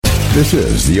This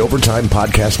is the Overtime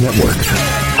Podcast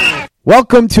Network.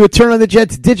 Welcome to a Turn on the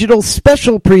Jets digital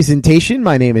special presentation.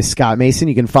 My name is Scott Mason.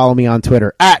 You can follow me on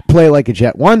Twitter at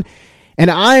PlayLikeAJet1.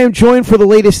 And I am joined for the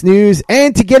latest news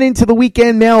and to get into the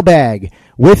weekend mailbag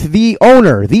with the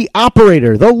owner, the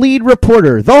operator, the lead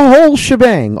reporter, the whole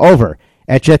shebang over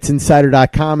at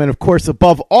JetsInsider.com. And, of course,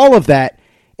 above all of that,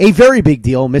 a very big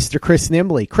deal, Mr. Chris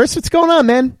Nimbley. Chris, what's going on,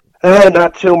 man?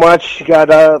 Not too much.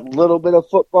 Got a little bit of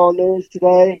football news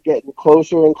today, getting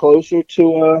closer and closer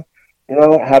to,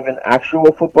 having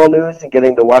actual football news and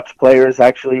getting to watch players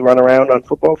actually run around on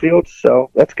football fields.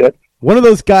 So that's good. One of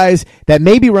those guys that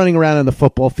may be running around on the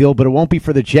football field, but it won't be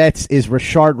for the Jets, is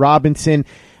Rashard Robinson.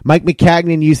 Mike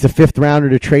Maccagnan used the fifth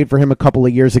rounder to trade for him a couple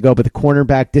of years ago, but the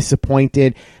cornerback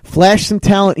disappointed. Flashed some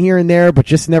talent here and there, but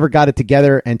just never got it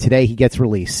together, and today he gets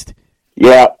released.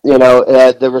 Yeah, the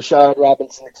Rashard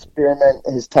Robinson experiment,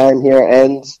 his time here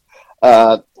ends.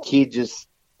 He just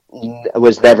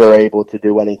was never able to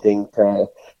do anything to,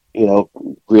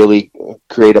 really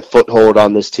create a foothold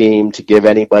on this team, to give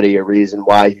anybody a reason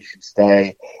why he should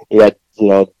stay. He had,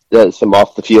 some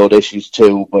off-the-field issues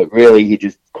too, but really he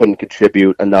just couldn't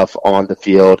contribute enough on the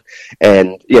field.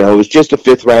 And, it was just a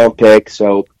fifth-round pick,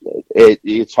 so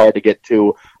it's hard to get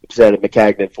too upset at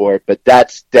Maccagnan for it, but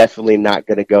that's definitely not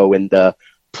going to go in the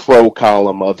pro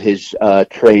column of his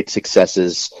trade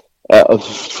successes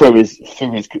from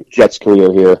his Jets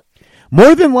career here.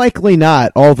 More than likely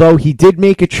not, although he did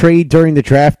make a trade during the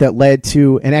draft that led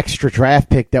to an extra draft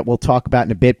pick that we'll talk about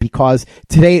in a bit, because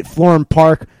today at Florham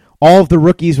Park, all of the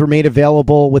rookies were made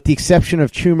available with the exception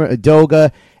of Chuma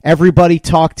Edoga. Everybody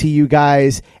talked to you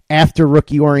guys after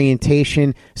rookie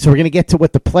orientation. So we're going to get to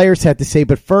what the players had to say.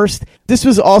 But first, this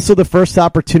was also the first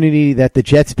opportunity that the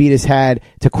Jets beat has had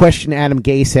to question Adam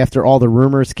Gase after all the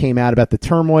rumors came out about the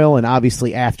turmoil and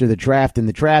obviously after the draft and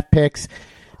the draft picks.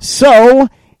 So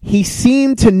he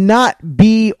seemed to not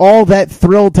be all that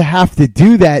thrilled to have to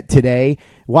do that today.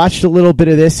 Watched a little bit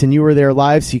of this, and you were there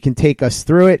live, so you can take us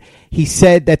through it. He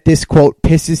said that this, quote,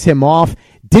 pisses him off.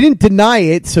 Didn't deny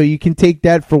it, so you can take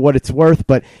that for what it's worth,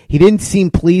 but he didn't seem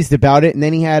pleased about it. And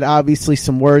then he had, obviously,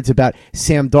 some words about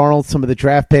Sam Darnold, some of the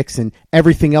draft picks, and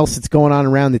everything else that's going on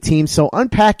around the team. So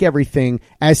unpack everything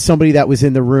as somebody that was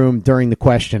in the room during the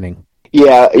questioning.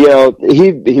 Yeah,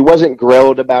 he wasn't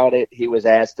grilled about it. He was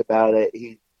asked about it.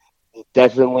 He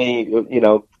definitely,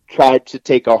 tried to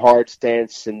take a hard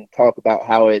stance and talk about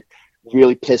how it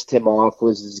really pissed him off,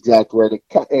 was his exact word.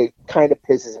 It kind of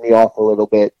pisses me off a little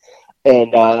bit.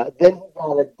 And then he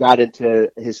kind of got into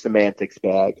his semantics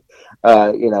bag,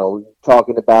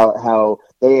 talking about how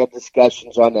they have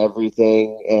discussions on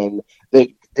everything and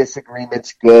the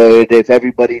disagreement's good. If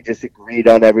everybody just agreed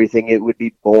on everything, it would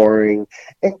be boring.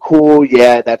 And cool,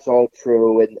 yeah, that's all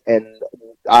true. And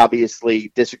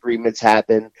obviously disagreements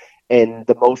happen. And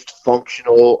the most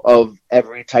functional of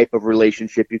every type of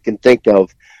relationship you can think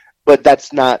of. But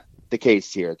that's not the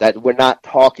case here. That we're not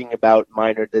talking about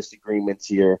minor disagreements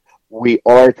here. We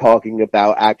are talking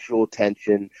about actual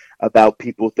tension, about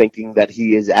people thinking that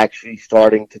he is actually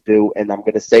starting to do, and I'm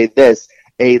going to say this,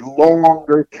 a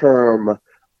longer term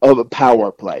of a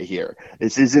power play here.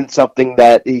 This isn't something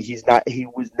that he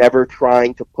was never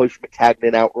trying to push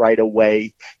Maccagnan out right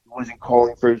away. Wasn't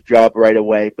calling for his job right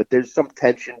away, but there's some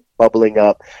tension bubbling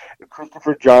up.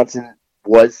 Christopher Johnson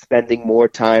was spending more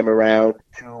time around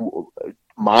to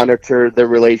monitor the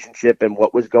relationship and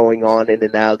what was going on in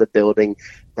and out of the building.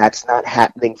 That's not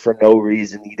happening for no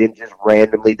reason. He didn't just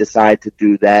randomly decide to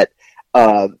do that.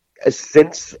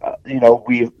 Since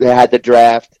we had the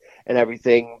draft and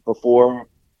everything before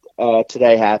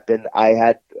today happened, I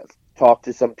had talked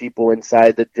to some people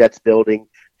inside the Jets building,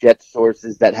 Jets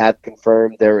sources that have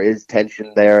confirmed there is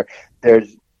tension there. There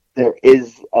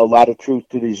is a lot of truth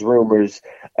to these rumors.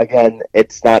 Again,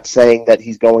 it's not saying that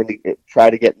he's going to try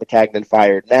to get Maccagnan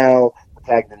fired now.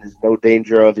 Maccagnan is no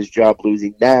danger of his job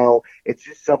losing now. It's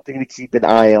just something to keep an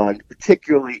eye on,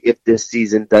 particularly if this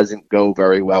season doesn't go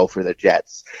very well for the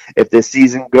Jets. If this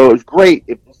season goes great,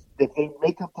 if they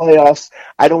make the playoffs,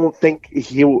 I don't think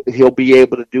he'll be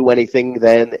able to do anything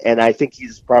then, and I think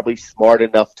he's probably smart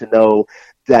enough to know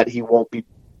that he won't be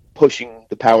pushing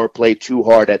the power play too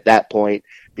hard at that point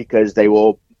because they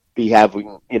will be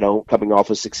having, coming off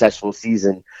a successful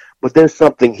season. But there's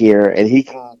something here, and he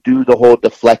can do the whole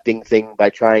deflecting thing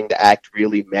by trying to act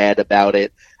really mad about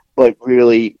it. But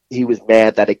really, he was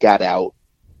mad that it got out.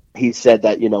 He said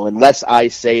that, unless I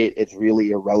say it, it's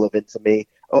really irrelevant to me.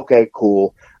 Okay,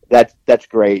 cool. That's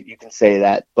great. You can say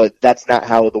that, but that's not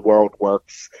how the world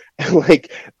works.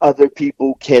 Like, other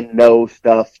people can know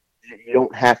stuff You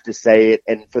don't have to say it.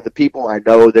 And for the people I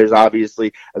know, there's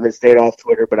obviously, I've been staying off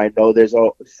Twitter, but I know there's a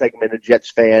segment of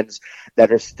Jets fans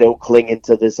that are still clinging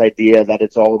to this idea that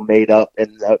it's all made up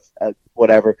and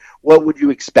whatever. What would you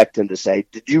expect him to say?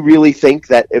 Did you really think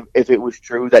that if it was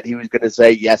true that he was going to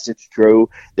say, yes, it's true,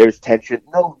 there's tension?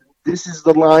 No, this is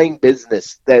the lying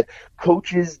business. That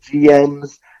coaches,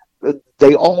 GMs,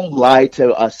 they all lie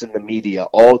to us in the media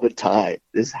all the time.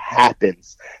 This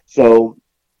happens. So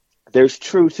there's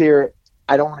truth here.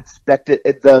 I don't expect it.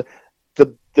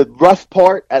 The rough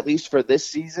part, at least for this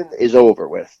season, is over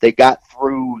with. They got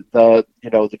through the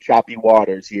choppy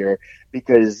waters here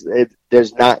because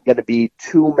there's not going to be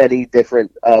too many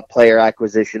different player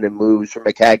acquisition and moves for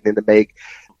Maccagnan to make.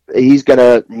 He's going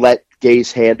to let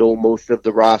Gase handle most of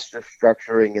the roster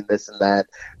structuring and this and that.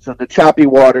 So the choppy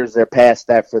waters, they're past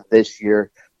that for this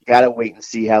year. You got to wait and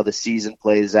see how the season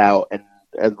plays out, and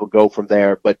we'll go from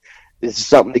there. But this is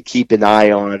something to keep an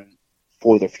eye on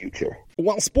for the future.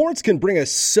 While sports can bring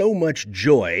us so much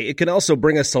joy, it can also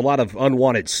bring us a lot of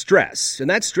unwanted stress. And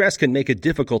that stress can make it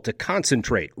difficult to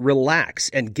concentrate, relax,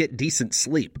 and get decent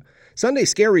sleep. Sunday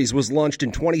Scaries was launched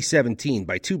in 2017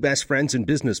 by two best friends and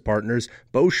business partners,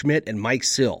 Bo Schmidt and Mike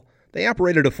Sill. They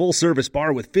operated a full-service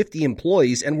bar with 50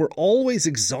 employees and were always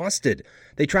exhausted.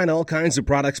 They tried all kinds of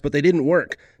products, but they didn't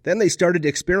work. Then they started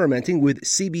experimenting with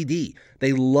CBD.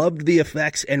 They loved the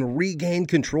effects and regained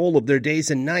control of their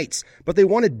days and nights, but they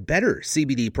wanted better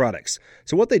CBD products.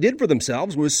 So what they did for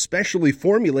themselves was specially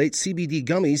formulate CBD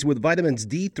gummies with vitamins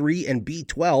D3 and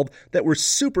B12 that were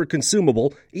super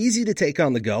consumable, easy to take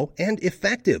on the go, and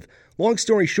effective. Long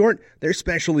story short, their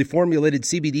specially formulated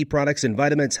CBD products and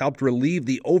vitamins helped relieve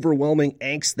the overwhelming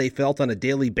angst they felt on a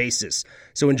daily basis.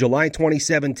 So in July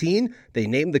 2017, they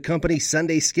named the company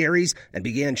Sunday Scaries and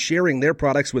began sharing their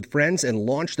products with friends and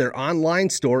launched their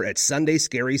online store at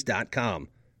sundayscaries.com.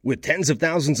 With tens of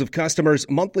thousands of customers,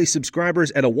 monthly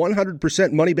subscribers, and a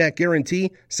 100% money-back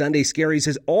guarantee, Sunday Scaries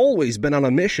has always been on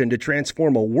a mission to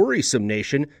transform a worrisome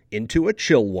nation into a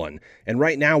chill one. And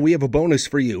right now, we have a bonus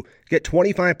for you. Get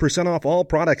 25% off all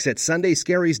products at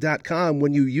sundayscaries.com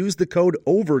when you use the code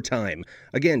OVERTIME.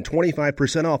 Again,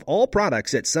 25% off all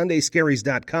products at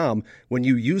sundayscaries.com when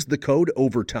you use the code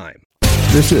OVERTIME.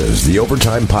 This is the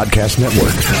Overtime Podcast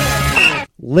Network.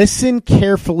 Listen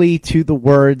carefully to the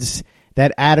words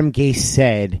that Adam Gase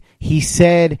said. He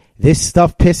said this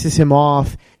stuff pisses him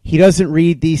off. He doesn't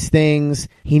read these things.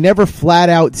 He never flat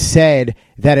out said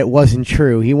that it wasn't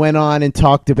true. He went on and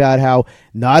talked about how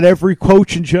not every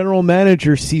coach and general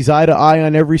manager sees eye to eye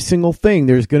on every single thing.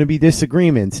 There's going to be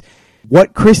disagreements.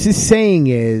 What Chris is saying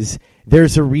is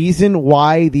there's a reason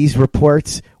why these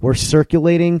reports were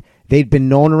circulating. They'd been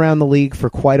known around the league for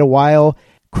quite a while.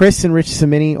 Chris and Rich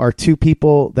Cimini are two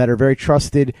people that are very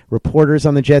trusted reporters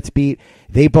on the Jets beat.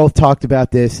 They both talked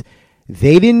about this.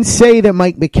 They didn't say that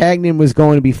Mike Maccagnan was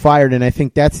going to be fired, and I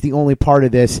think that's the only part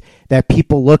of this that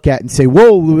people look at and say,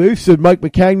 whoa, they said Mike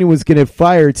Maccagnan was going to get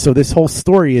fired, so this whole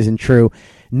story isn't true.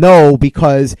 No,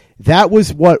 because that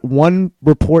was what one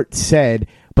report said,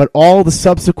 but all the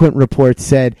subsequent reports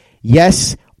said,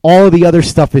 yes, all of the other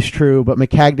stuff is true, but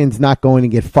Maccagnan's not going to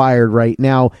get fired right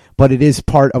now, but it is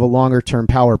part of a longer-term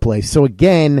power play. So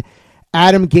again,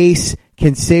 Adam Gase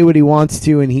can say what he wants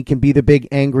to, and he can be the big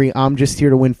angry, I'm just here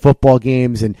to win football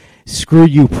games, and screw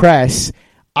you press.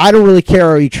 I don't really care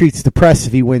how he treats the press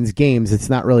if he wins games. It's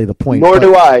not really the point. Nor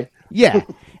do I. Yeah,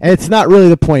 and it's not really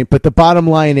the point, but the bottom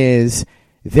line is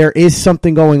there is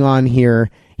something going on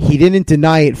here. He didn't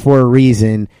deny it for a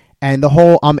reason. And the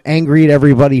whole I'm angry at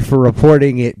everybody for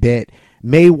reporting it bit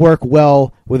may work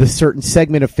well with a certain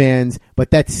segment of fans, but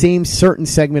that same certain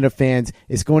segment of fans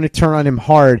is going to turn on him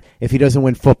hard if he doesn't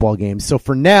win football games. So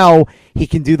for now, he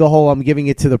can do the whole I'm giving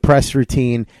it to the press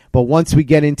routine, but once we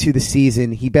get into the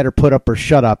season, he better put up or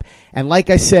shut up. And like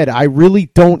I said, I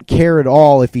really don't care at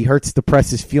all if he hurts the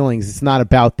press's feelings. It's not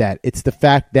about that. It's the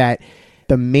fact that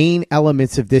the main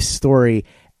elements of this story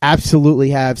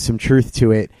absolutely have some truth to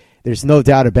it. There's no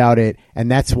doubt about it,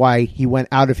 and that's why he went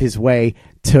out of his way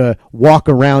to walk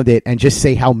around it and just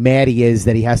say how mad he is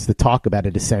that he has to talk about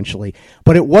it, essentially.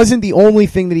 But it wasn't the only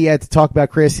thing that he had to talk about,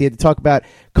 Chris. He had to talk about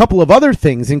a couple of other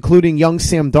things, including young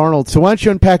Sam Darnold. So why don't you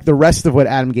unpack the rest of what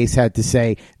Adam Gase had to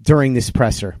say during this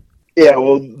presser? Yeah,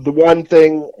 well, the one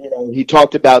thing, he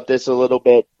talked about this a little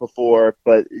bit before,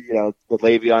 but, with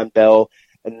Le'Veon Bell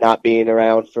and not being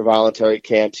around for voluntary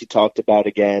camps, he talked about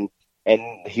again.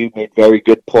 And he made very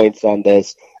good points on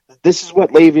this. This is what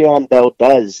Le'Veon Bell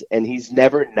does, and he's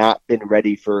never not been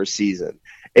ready for a season.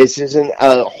 This isn't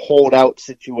a holdout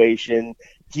situation.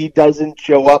 he doesn't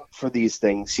show up for these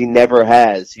things. He never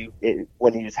has.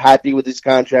 When he's happy with his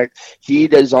contract, he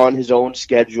does on his own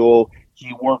schedule.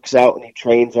 He works out and he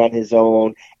trains on his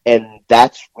own. And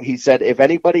he said, if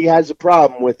anybody has a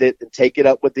problem with it, then take it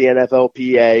up with the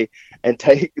NFLPA and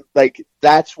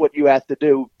that's what you have to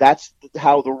do. That's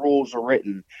how the rules are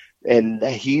written. And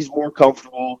he's more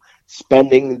comfortable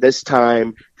spending this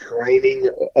time training,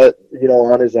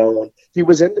 on his own. He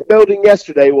was in the building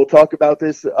yesterday. We'll talk about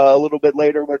this a little bit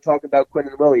later. We're talking about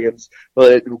Quinnen Williams,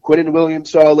 but Quinnen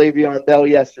Williams saw Le'Veon Bell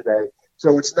yesterday.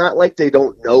 So it's not like they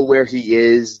don't know where he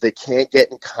is. They can't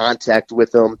get in contact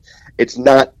with him. It's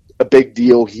not a big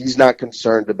deal. He's not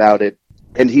concerned about it.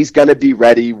 And he's going to be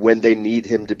ready when they need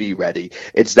him to be ready.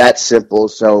 It's that simple.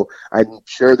 So I'm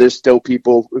sure there's still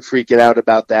people freaking out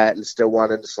about that and still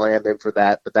wanting to slam him for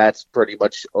that, but that's pretty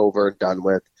much over and done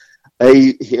with.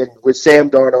 With Sam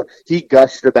Darnold, he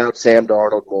gushed about Sam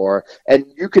Darnold more, and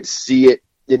you could see it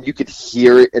and you could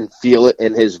hear it and feel it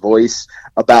in his voice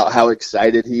about how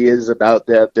excited he is about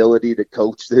the ability to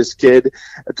coach this kid,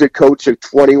 to coach a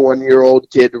 21-year-old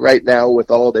kid right now with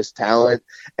all this talent.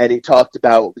 And he talked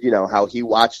about, how he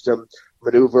watched him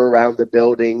maneuver around the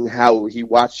building, how he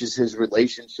watches his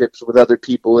relationships with other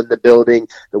people in the building,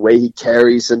 the way he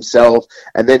carries himself.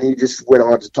 And then he just went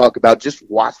on to talk about just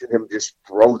watching him just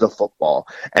throw the football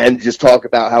and just talk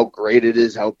about how great it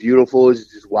is, how beautiful it is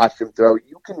to just watch him throw.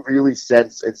 You can really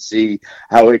sense and see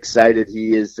how excited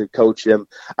he is to coach him.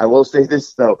 I will say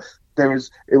this, though.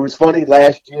 It was funny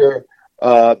last year,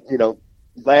 the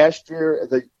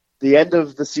end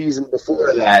of the season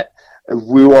before that,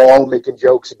 we were all making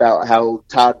jokes about how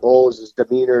Todd Bowles'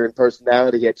 demeanor and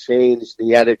personality had changed. And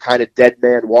he had a kind of dead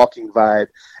man walking vibe.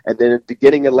 And then at the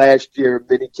beginning of last year,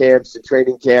 mini camps and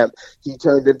training camp, he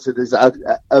turned into this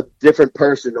a different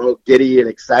person, all giddy and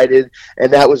excited.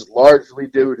 And that was largely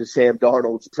due to Sam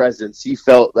Darnold's presence. He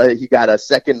felt that he got a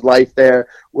second life there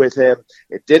with him.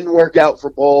 It didn't work out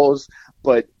for Bowles,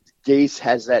 but Gase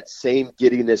has that same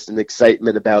giddiness and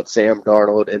excitement about Sam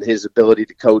Darnold and his ability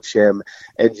to coach him,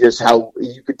 and just how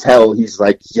you could tell he's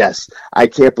like, yes, I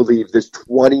can't believe this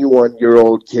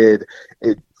 21-year-old kid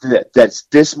that's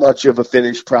this much of a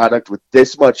finished product with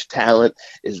this much talent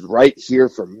is right here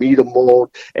for me to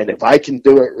mold. And if I can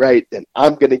do it right, then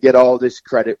I'm going to get all this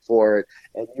credit for it.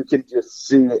 And you can just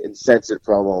see it and sense it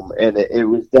from him. And it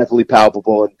was definitely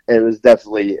palpable, and it was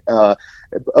definitely a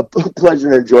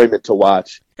pleasure and enjoyment to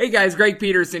watch. Hey guys, Greg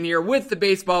Peterson here with the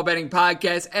Baseball Betting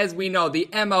Podcast. As we know, the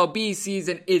MLB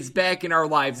season is back in our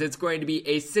lives. It's going to be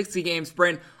a 60-game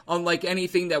sprint unlike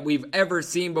anything that we've ever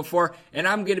seen before, and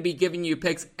I'm going to be giving you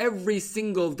picks every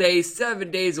single day,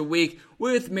 7 days a week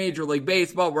with Major League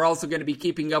Baseball. We're also going to be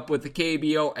keeping up with the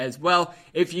KBO as well.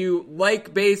 If you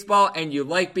like baseball and you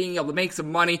like being able to make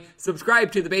some money,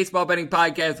 subscribe to the Baseball Betting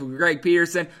Podcast with Greg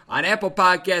Peterson on Apple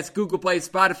Podcasts, Google Play,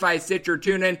 Spotify, Stitcher,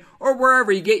 TuneIn, or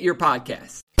wherever you get your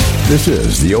podcasts. This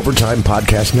is the Overtime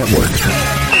Podcast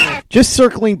Network. Just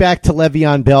circling back to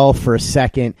Le'Veon Bell for a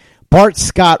second, Bart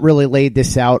Scott really laid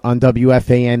this out on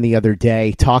WFAN the other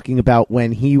day, talking about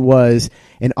when he was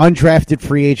an undrafted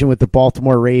free agent with the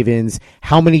Baltimore Ravens,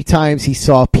 how many times he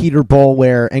saw Peter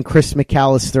Boulware and Chris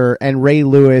McAllister and Ray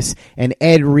Lewis and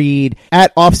Ed Reed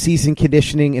at off-season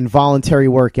conditioning and voluntary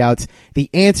workouts. The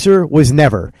answer was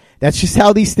never. That's just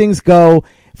how these things go.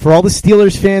 For all the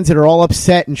Steelers fans that are all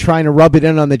upset and trying to rub it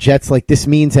in on the Jets like this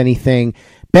means anything,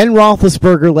 Ben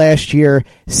Roethlisberger last year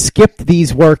skipped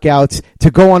these workouts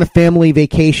to go on a family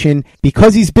vacation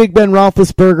because he's Big Ben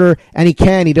Roethlisberger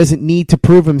and he doesn't need to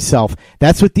prove himself.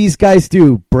 That's what these guys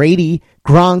do. Brady,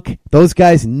 Gronk, those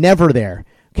guys never there.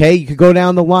 Okay, you could go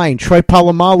down the line. Troy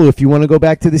Polamalu, if you want to go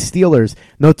back to the Steelers,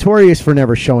 notorious for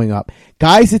never showing up.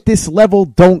 Guys at this level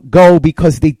don't go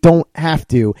because they don't have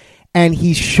to. And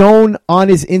he's shown on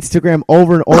his Instagram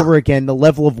over and over again the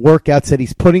level of workouts that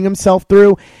he's putting himself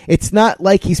through. It's not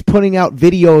like he's putting out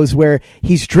videos where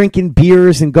he's drinking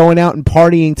beers and going out and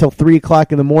partying till 3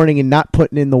 o'clock in the morning and not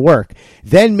putting in the work.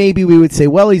 Then maybe we would say,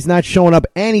 well, he's not showing up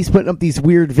and he's putting up these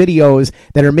weird videos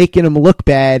that are making him look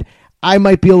bad. I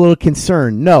might be a little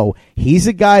concerned. No, he's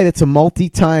a guy that's a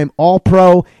multi-time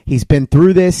All-Pro. He's been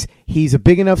through this. He's a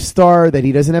big enough star that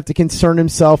he doesn't have to concern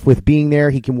himself with being there.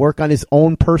 He can work on his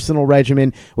own personal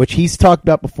regimen, which he's talked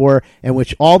about before, and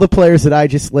which all the players that I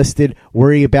just listed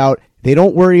worry about. They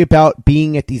don't worry about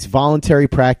being at these voluntary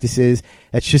practices.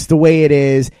 That's just the way it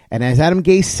is. And as Adam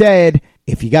Gase said,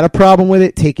 if you got a problem with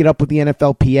it, take it up with the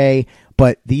NFLPA.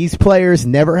 But these players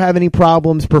never have any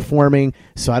problems performing,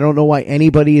 so I don't know why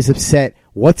anybody is upset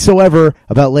whatsoever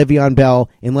about Le'Veon Bell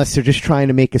unless they're just trying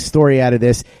to make a story out of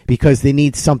this because they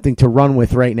need something to run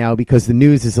with right now because the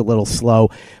news is a little slow.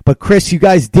 But Chris, you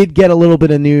guys did get a little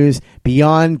bit of news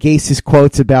beyond Gase's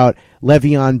quotes about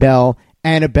Le'Veon Bell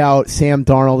and about Sam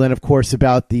Darnold and, of course,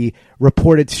 about the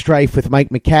reported strife with Mike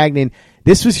Maccagnan.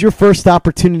 This was your first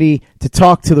opportunity to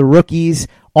talk to the rookies,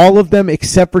 all of them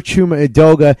except for Chuma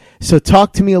Edoga. So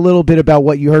talk to me a little bit about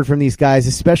what you heard from these guys,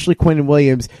 especially Quinnen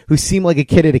Williams, who seemed like a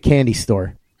kid at a candy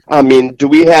store. I mean, do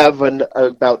we have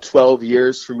about 12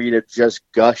 years for me to just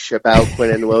gush about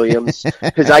Quinnen Williams?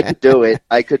 Because I could do it.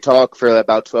 I could talk for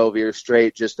about 12 years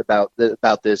straight just about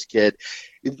this kid.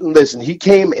 Listen, he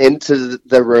came into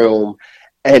the room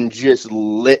and just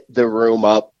lit the room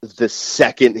up the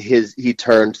second he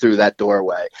turned through that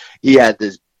doorway. He had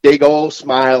this big old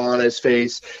smile on his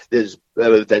face,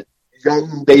 that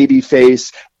young baby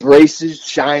face, braces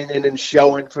shining and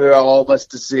showing for all of us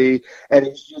to see, and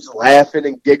he's just laughing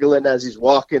and giggling as he's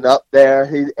walking up there.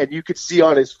 And you could see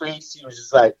on his face, he was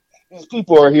just like, these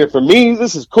people are here for me.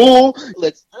 This is cool.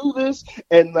 Let's do this.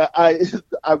 And I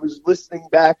was listening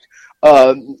back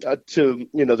to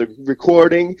the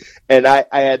recording, and I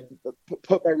had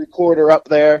put my recorder up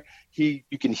there. You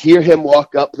can hear him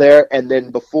walk up there, and then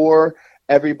before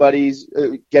everybody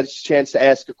gets a chance to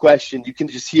ask a question, you can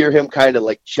just hear him kind of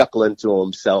like chuckling to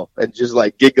himself and just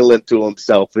like giggling to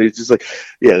himself. And he's just like,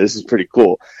 yeah, this is pretty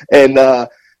cool. And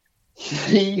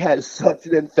he has such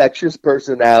an infectious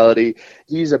personality.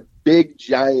 He's a big,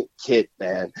 giant kid,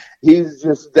 man.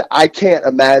 I can't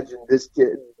imagine this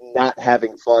kid not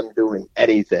having fun doing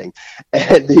anything.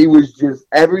 And he was just,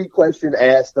 every question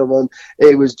asked of him,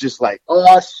 it was just like,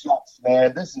 oh, shucks,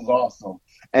 man, this is awesome.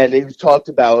 And he talked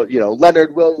about,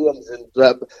 Leonard Williams and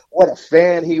what a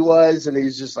fan he was. And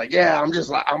he's just like, yeah,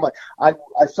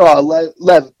 I saw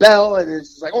Lev Bell, and it's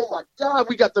just like, oh my God,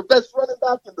 we got the best running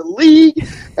back in the league.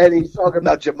 And he's talking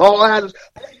about Jamal Adams.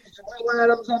 Jamal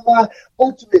Adams on my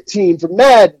ultimate team for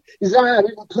Madden. He's like,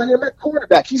 we've been playing him at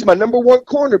cornerback. He's my number one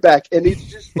cornerback. And he's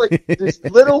just like this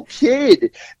little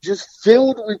kid just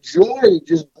filled with joy,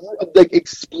 just like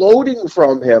exploding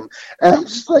from him. And I'm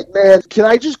just like, man, can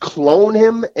I just clone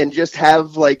him and just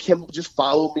have like him just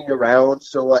follow me around?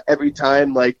 So every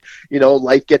time life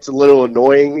gets a little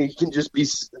annoying, he can just be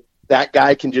that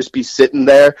guy can just be sitting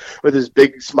there with his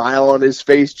big smile on his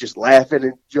face, just laughing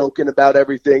and joking about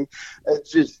everything.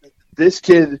 It's just, this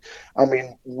kid, I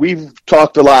mean, we've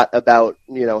talked a lot about,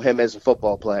 him as a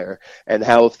football player and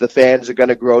how if the fans are going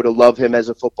to grow to love him as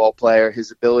a football player,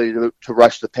 his ability to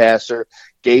rush the passer.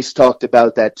 Gase talked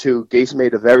about that too. Gase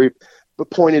made a very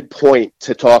pointed point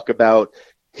to talk about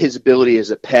his ability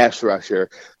as a pass rusher,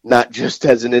 not just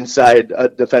as an inside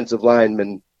defensive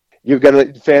lineman.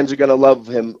 Fans are gonna love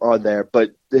him on there, but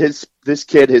this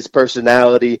kid, his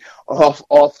personality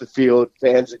off the field,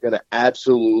 fans are gonna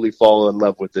absolutely fall in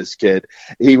love with this kid.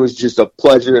 He was just a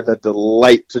pleasure and a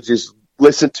delight to just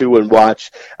listen to and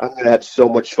watch. I'm gonna have so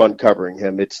much fun covering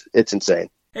him. It's insane.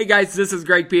 Hey guys, this is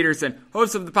Greg Peterson,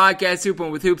 host of the podcast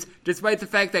Hoopin' with Hoops. Despite the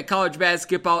fact that college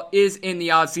basketball is in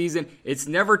the off season, it's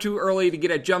never too early to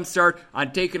get a jump start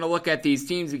on taking a look at these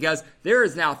teams because there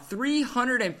is now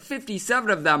 357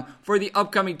 of them for the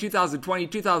upcoming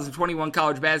 2020-2021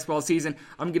 college basketball season.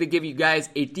 I'm going to give you guys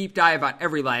a deep dive on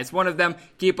every last one of them,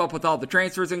 keep up with all the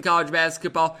transfers in college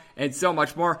basketball, and so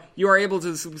much more. You are able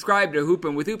to subscribe to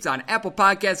Hoopin' with Hoops on Apple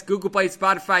Podcasts, Google Play,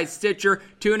 Spotify, Stitcher,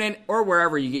 TuneIn, or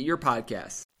wherever you get your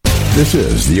podcasts. This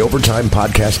is the Overtime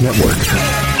Podcast Network.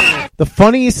 The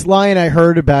funniest line I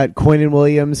heard about Quinnen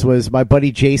Williams was my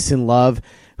buddy Jason Love,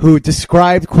 who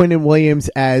described Quinnen Williams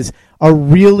as a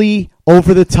really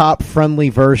over-the-top friendly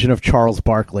version of Charles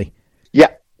Barkley.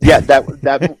 Yeah, that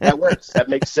works. That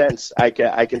makes sense. I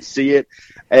can see it.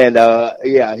 And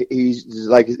he's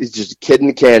just a kid in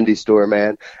the candy store,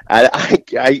 man.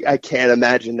 I can't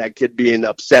imagine that kid being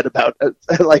upset about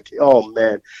oh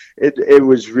man, it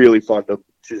was really fun to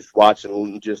just watch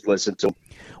and just listen to him.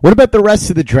 What about the rest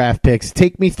of the draft picks?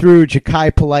 Take me through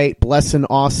Ja'Kai Polite, Blesson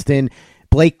Austin,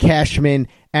 Blake Cashman,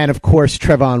 and of course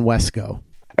Trevon Wesco. All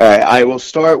right, I will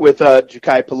start with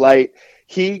Ja'Kai Polite.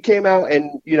 He came out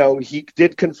and he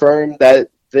did confirm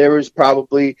that there was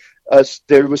probably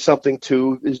there was something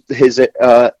to his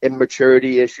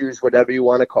immaturity issues, whatever you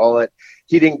want to call it.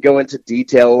 He didn't go into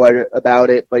detail about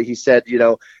it, but he said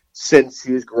since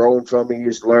he's grown from him,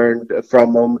 he's learned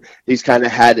from him, he's kind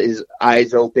of had his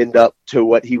eyes opened up to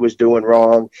what he was doing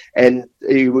wrong, and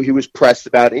he was pressed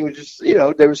about it. He was just,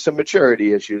 there was some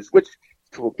maturity issues, which,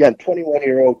 again,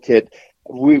 21-year-old kid,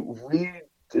 we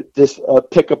just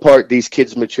pick apart these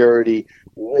kids' maturity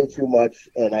way too much,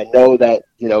 and I know that,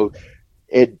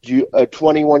 a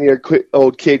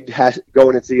 21-year-old kid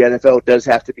going into the NFL does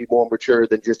have to be more mature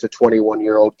than just a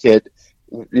 21-year-old kid,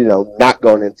 not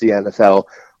going into the NFL.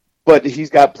 But he's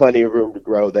got plenty of room to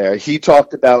grow there. He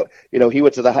talked about, he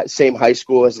went to the same high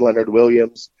school as Leonard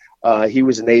Williams. He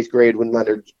was in 8th grade when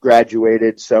Leonard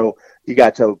graduated, so he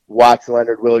got to watch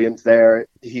Leonard Williams there.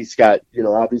 He's got,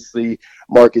 obviously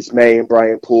Marcus May and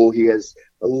Brian Poole. He has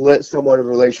somewhat of a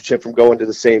relationship from going to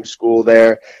the same school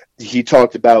there. He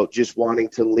talked about just wanting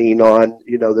to lean on,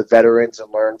 the veterans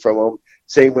and learn from them.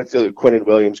 Same with Quinnen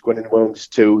Williams,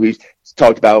 too. He's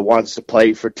talked about wants to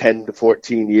play for 10 to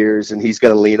 14 years, and he's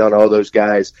going to lean on all those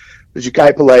guys. But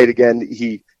Jachai Polite, again,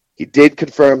 he did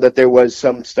confirm that there was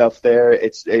some stuff there.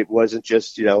 It wasn't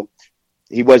just,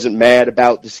 he wasn't mad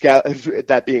about the scout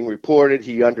that being reported.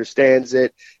 He understands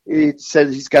it. He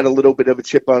says he's got a little bit of a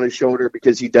chip on his shoulder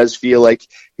because he does feel like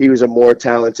he was a more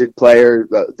talented player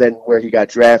than where he got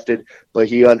drafted, but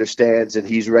he understands and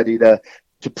he's ready to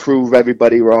prove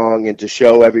everybody wrong and to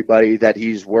show everybody that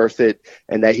he's worth it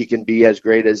and that he can be as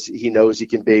great as he knows he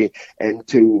can be, and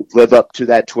to live up to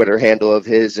that Twitter handle of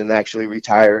his and actually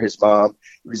retire his mom.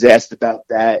 He was asked about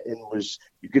that, and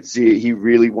you could see he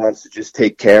really wants to just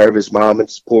take care of his mom and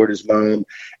support his mom,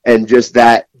 and just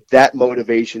that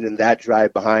motivation and that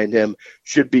drive behind him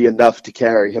should be enough to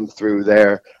carry him through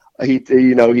there. He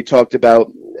talked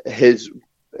about his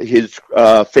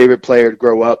favorite player to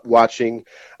grow up watching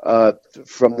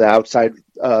from the outside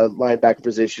linebacker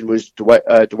position was Dwight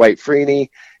Freeney.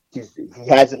 He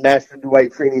hasn't mastered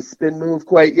Dwight Freeney's spin move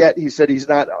quite yet. He said he's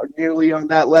not nearly on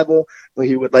that level, but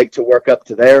he would like to work up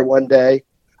to there one day.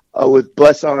 With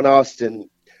Blesson Austin,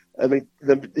 I mean,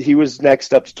 he was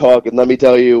next up to talk, and let me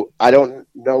tell you, I don't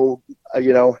know,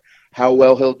 how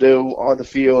well he'll do on the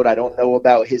field. I don't know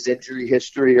about his injury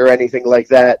history or anything like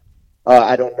that.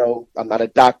 I don't know. I'm not a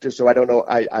doctor, so I don't know.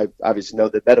 I obviously know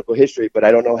the medical history, but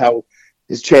I don't know how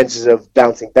his chances of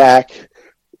bouncing back,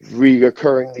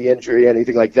 reoccurring the injury,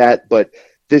 anything like that. But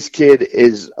this kid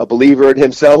is a believer in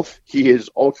himself. He is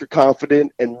ultra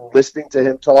confident, and listening to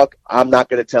him talk, I'm not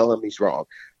going to tell him he's wrong.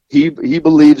 He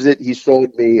believes it. He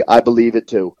showed me. I believe it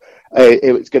too.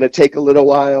 It's going to take a little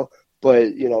while,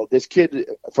 but this kid,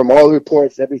 from all the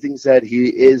reports, everything said, he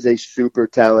is a super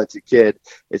talented kid.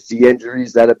 It's the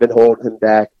injuries that have been holding him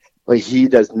back, but he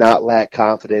does not lack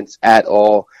confidence at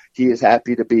all. He is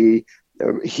happy to be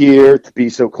here, to be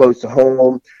so close to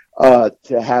home,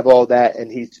 to have all that,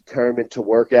 and he's determined to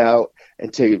work out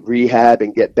and to rehab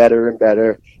and get better and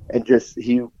better. And just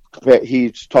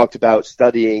he's talked about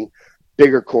studying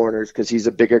bigger corners because he's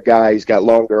a bigger guy. He's got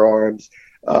longer arms.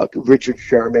 Richard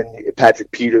Sherman,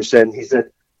 Patrick Peterson. He said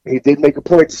he did make a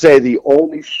point to say the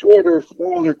only smaller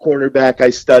cornerback I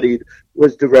studied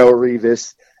was Darrelle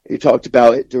Revis. He talked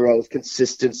about Darrell's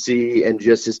consistency and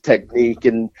just his technique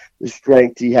and the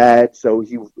strength he had. So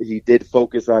he did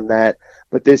focus on that.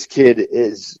 But this kid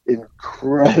is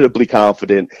incredibly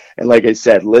confident. And like I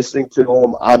said, listening to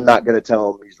him, I'm not going to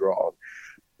tell him he's wrong.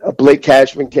 Blake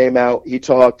Cashman came out. He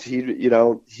talked. He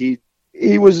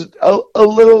was a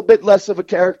little bit less of a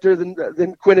character than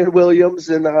Quinnen Williams,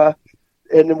 and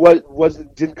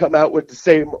didn't come out with the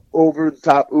same over the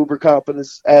top uber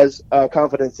confidence as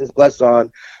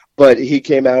Blesson, but he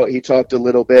came out. He talked a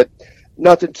little bit,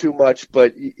 nothing too much,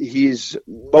 but he's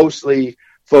mostly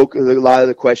focused. A lot of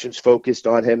the questions focused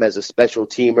on him as a special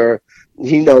teamer.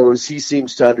 He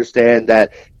seems to understand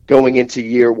that going into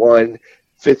year one,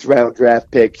 5th round draft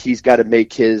pick, he's got to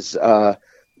make his.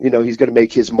 He's going to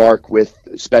make his mark with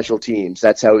special teams.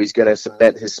 That's how he's going to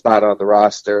cement his spot on the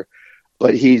roster.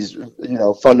 But he's,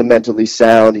 fundamentally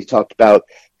sound. He talked about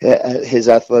his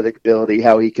athletic ability,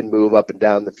 how he can move up and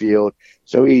down the field.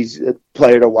 So he's a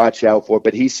player to watch out for.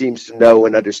 But he seems to know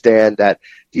and understand that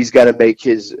he's got to make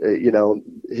his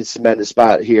cement his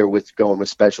spot here with going with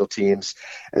special teams.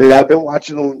 And I've been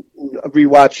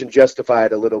rewatching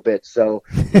Justified a little bit. So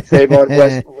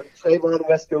Trevon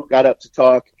Wesco got up to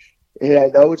talk. Yeah, I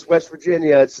know it's West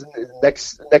Virginia. It's the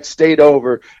next state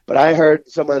over. But I heard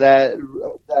some of that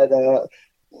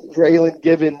Raylan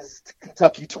Givens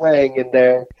Kentucky twang in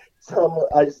there.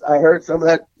 I heard some of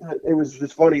that. It was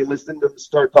just funny listening to him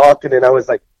start talking, and I was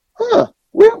like,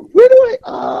 where do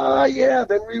I? Yeah.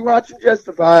 Then rewatching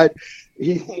Justified,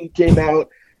 he came out.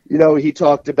 He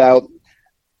talked about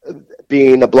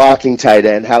being a blocking tight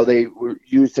end, how they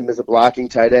used him as a blocking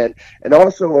tight end, and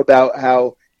also about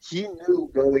how he knew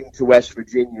going to West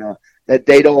Virginia that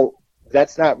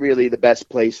that's not really the best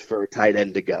place for a tight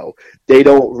end to go. They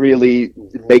don't really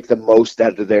make the most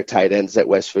out of their tight ends at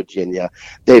West Virginia.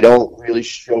 They don't really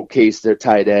showcase their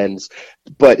tight ends,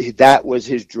 but that was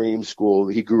his dream school.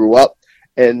 He grew up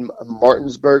in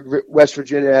Martinsburg, West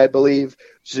Virginia, I believe,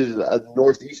 which is a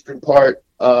northeastern part.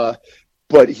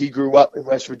 But he grew up in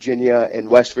West Virginia, and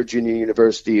West Virginia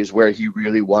University is where he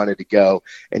really wanted to go.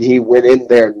 And he went in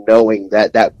there knowing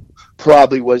that that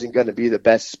probably wasn't going to be the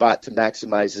best spot to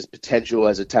maximize his potential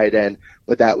as a tight end,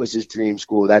 but that was his dream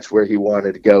school. That's where he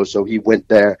wanted to go. So he went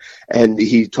there, and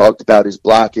he talked about his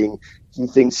blocking. He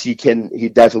thinks he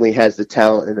definitely has the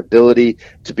talent and ability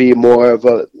to be more of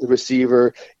a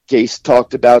receiver. Gase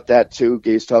talked about that too.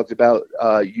 Gase talked about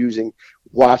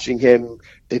watching him.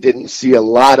 They didn't see a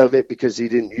lot of it because he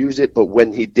didn't use it, but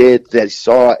when he did, they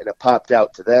saw it and it popped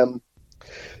out to them.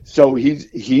 So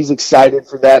he's excited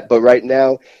for that, but right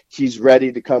now he's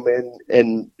ready to come in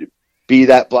and be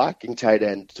that blocking tight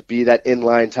end, to be that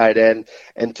inline tight end,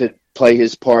 and to play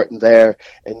his part in there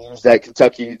and use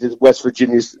that West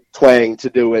Virginia's twang to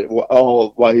do it all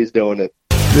while he's doing it.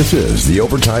 This is the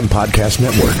Overtime Podcast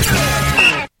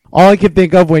Network. All I can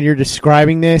think of when you're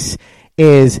describing this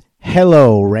is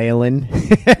hello, Raylan.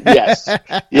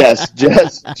 Yes,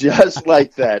 just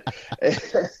like that.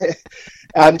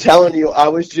 I'm telling you, I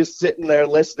was just sitting there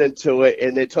listening to it,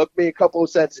 and it took me a couple of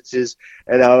sentences,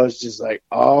 and I was just like,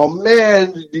 oh,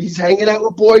 man, he's hanging out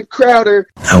with Boyd Crowder.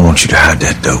 I want you to hide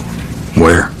that dope.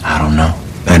 Where? I don't know.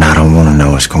 And I don't want to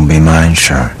know. It's going to be my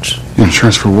insurance.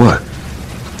 Insurance for what?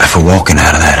 For walking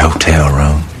out of that hotel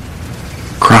room.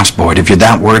 Christ, Boyd, if you're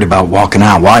that worried about walking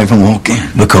out, why even walk in?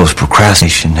 Because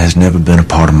procrastination has never been a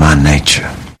part of my nature.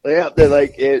 Yeah, they're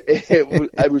like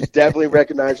it was definitely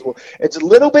recognizable. It's a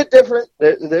little bit different.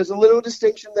 There's a little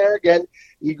distinction there. Again,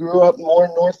 he grew up more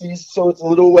northeast, so it's a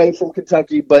little away from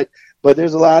Kentucky, but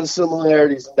there's a lot of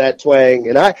similarities in that twang.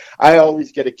 And I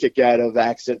always get a kick out of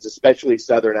accents, especially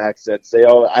Southern accents. I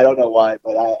don't know why,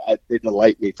 but they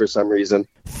delight me for some reason.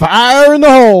 Fire in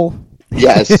the hole.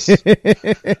 Yes.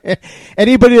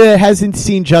 Anybody that hasn't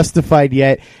seen Justified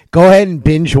yet, go ahead and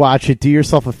binge watch it. Do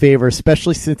yourself a favor,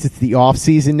 especially since it's the off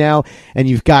season now and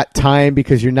you've got time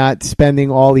because you're not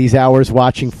spending all these hours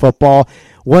watching football.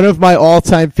 One of my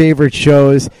all-time favorite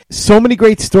shows. So many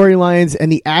great storylines,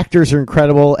 and the actors are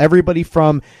incredible. Everybody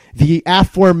from the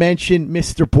aforementioned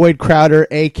Mr. Boyd Crowder,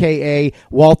 a.k.a.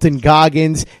 Walton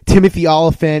Goggins, Timothy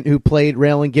Oliphant, who played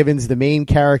Raylan Givens, the main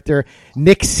character,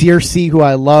 Nick Searcy, who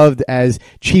I loved as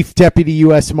Chief Deputy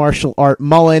U.S. Marshal Art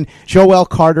Mullen, Joelle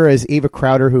Carter as Ava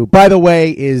Crowder, who, by the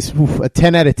way, is a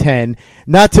 10 out of 10.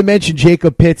 Not to mention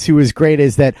Jacob Pitts, who was great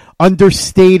as that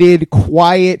understated,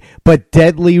 quiet, but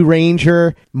deadly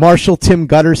ranger, Marshal Tim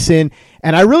Gutterson.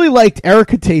 And I really liked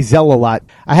Erica Tazel a lot.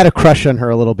 I had a crush on her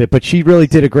a little bit, but she really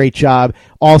did a great job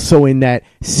also in that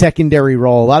secondary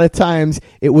role. A lot of times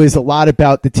it was a lot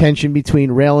about the tension between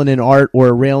Raylan and Art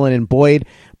or Raylan and Boyd,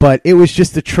 but it was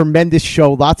just a tremendous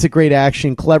show. Lots of great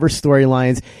action, clever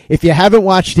storylines. If you haven't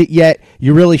watched it yet,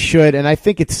 you really should. And I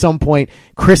think at some point,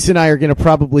 Chris and I are going to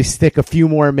probably stick a few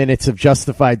more minutes of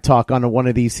Justified talk onto one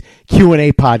of these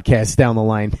Q&A podcasts down the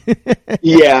line.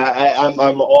 Yeah,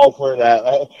 I'm all for that.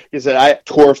 Like I said, I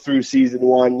tore through season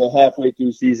 1, halfway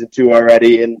through season 2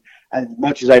 already, and as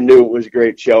much as I knew it was a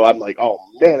great show, I'm like, oh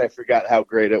man, I forgot how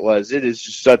great it was. It is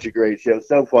just such a great show,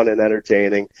 so fun and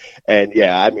entertaining. And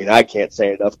yeah, I mean, I can't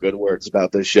say enough good words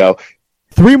about this show.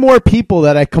 3 more people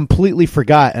that I completely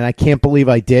forgot, and I can't believe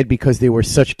I did because they were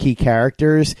such key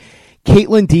characters.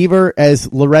 Caitlin Deaver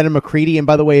as Loretta McCready. And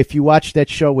by the way, if you watch that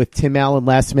show with Tim Allen,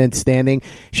 Last Man Standing,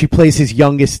 she plays his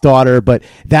youngest daughter, but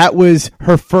that was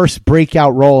her first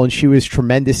breakout role, and she was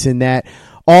tremendous in that.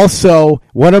 Also,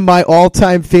 one of my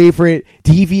all-time favorite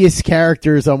devious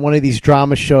characters on one of these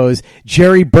drama shows,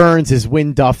 Jerry Burns as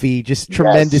Win Duffy, just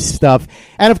tremendous stuff.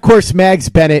 And of course, Mags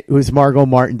Bennett, who is Margot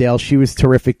Martindale, she was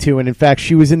terrific too. And in fact,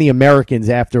 she was in The Americans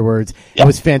afterwards. Yep. It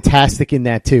was fantastic in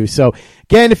that too. So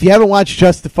again, if you haven't watched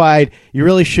Justified, you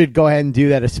really should go ahead and do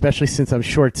that, especially since I'm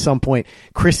sure at some point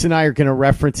Chris and I are going to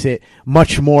reference it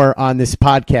much more on this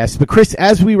podcast. But Chris,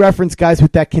 as we reference guys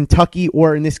with that Kentucky,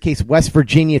 or in this case, West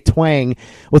Virginia twang,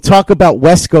 we'll talk about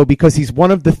Wesco because he's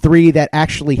one of the 3 that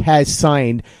actually has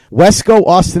signed. Wesco,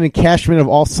 Austin, and Cashman have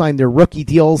all signed their rookie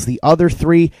deals. The other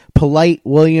 3, Polite,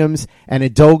 Williams, and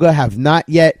Adoga, have not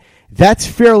yet. That's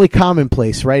fairly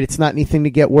commonplace, right? It's not anything to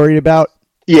get worried about?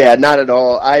 Yeah, not at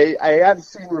all. I have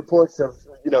seen reports of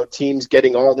teams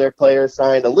getting all their players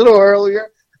signed a little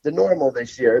earlier than normal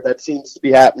this year. That seems to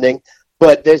be happening.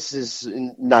 But this is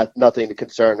nothing to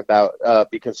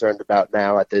be concerned about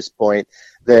now at this point.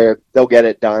 They'll get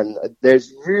it done.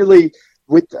 There's really,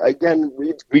 we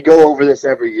go over this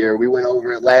every year. We went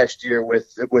over it last year with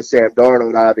Sam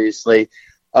Darnold, obviously.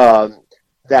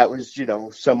 That was,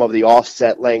 some of the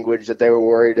offset language that they were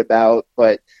worried about.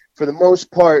 But for the most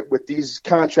part, with these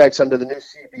contracts under the new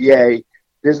CBA,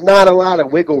 there's not a lot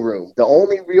of wiggle room. The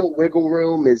only real wiggle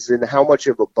room is in how much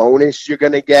of a bonus you're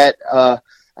going to get,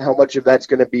 how much of that's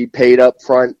going to be paid up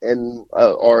front, and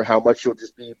or how much will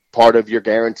just be part of your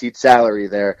guaranteed salary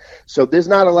there. So there's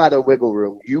not a lot of wiggle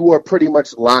room. You are pretty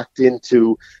much locked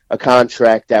into a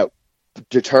contract that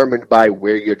determined by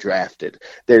where you're drafted.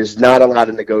 There's not a lot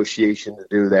of negotiation to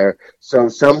do there. So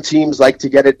some teams like to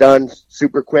get it done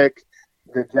super quick.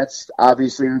 The Jets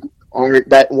obviously aren't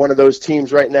that one of those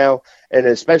teams right now, and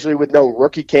especially with no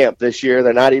rookie camp this year,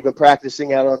 they're not even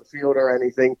practicing out on the field or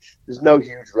anything. There's no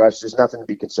huge rush. There's nothing to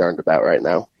be concerned about right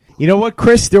now. You know what,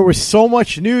 Chris? There was so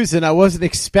much news, and I wasn't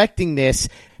expecting this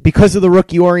because of the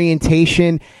rookie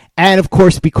orientation and, of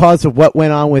course, because of what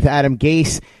went on with Adam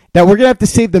Gase, that we're going to have to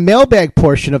save the mailbag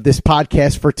portion of this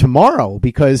podcast for tomorrow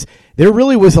because there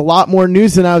really was a lot more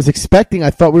news than I was expecting. I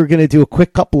thought we were going to do a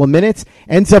quick couple of minutes.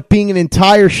 Ends up being an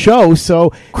entire show.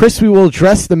 So, Chris, we will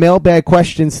address the mailbag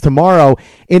questions tomorrow.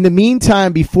 In the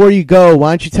meantime, before you go,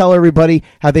 why don't you tell everybody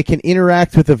how they can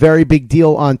interact with the Very Big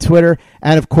Deal on Twitter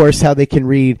and, of course, how they can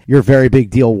read your Very Big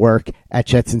Deal work at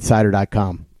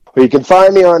jetsinsider.com. Well, you can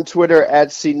find me on Twitter at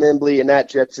CNimbley and at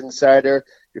JetsInsider.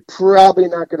 You're probably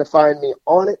not going to find me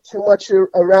on it too much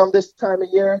around this time of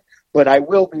year, but I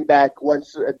will be back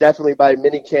once, definitely by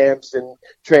mini camps and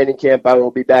training camp. I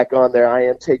will be back on there. I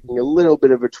am taking a little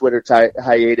bit of a Twitter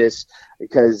hiatus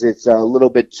because it's a little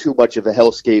bit too much of a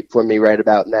hellscape for me right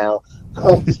about now.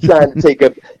 I'm just trying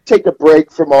to take a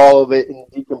break from all of it and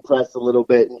decompress a little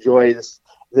bit, enjoy this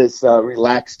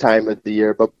relaxed time of the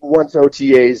year. But once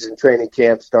OTAs and training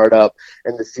camp start up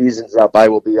and the season's up, I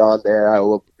will be on there. I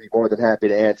will be more than happy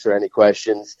to answer any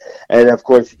questions. And, of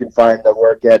course, you can find the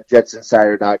work at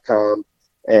jetsinsider.com.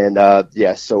 And,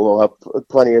 so we'll have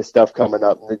plenty of stuff coming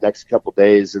up in the next couple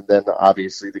days, and then,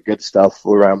 obviously, the good stuff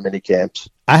around mini camps.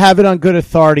 I have it on good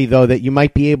authority, though, that you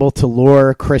might be able to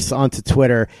lure Chris onto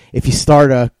Twitter if you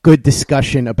start a good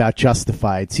discussion about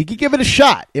Justified. So you could give it a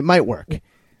shot. It might work.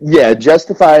 Yeah,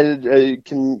 Justified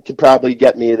can probably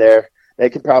get me there. They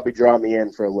can probably draw me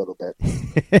in for a little bit.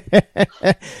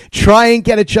 Try and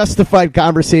get a Justified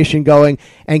conversation going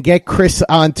and get Chris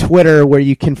on Twitter where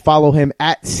you can follow him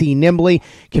at CNimbley.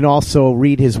 You can also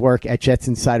read his work at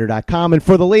jetsinsider.com. And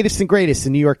for the latest and greatest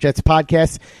in New York Jets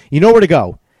podcasts, you know where to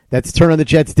go. That's Turn on the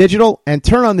Jets Digital and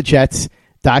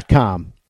turnonthejets.com.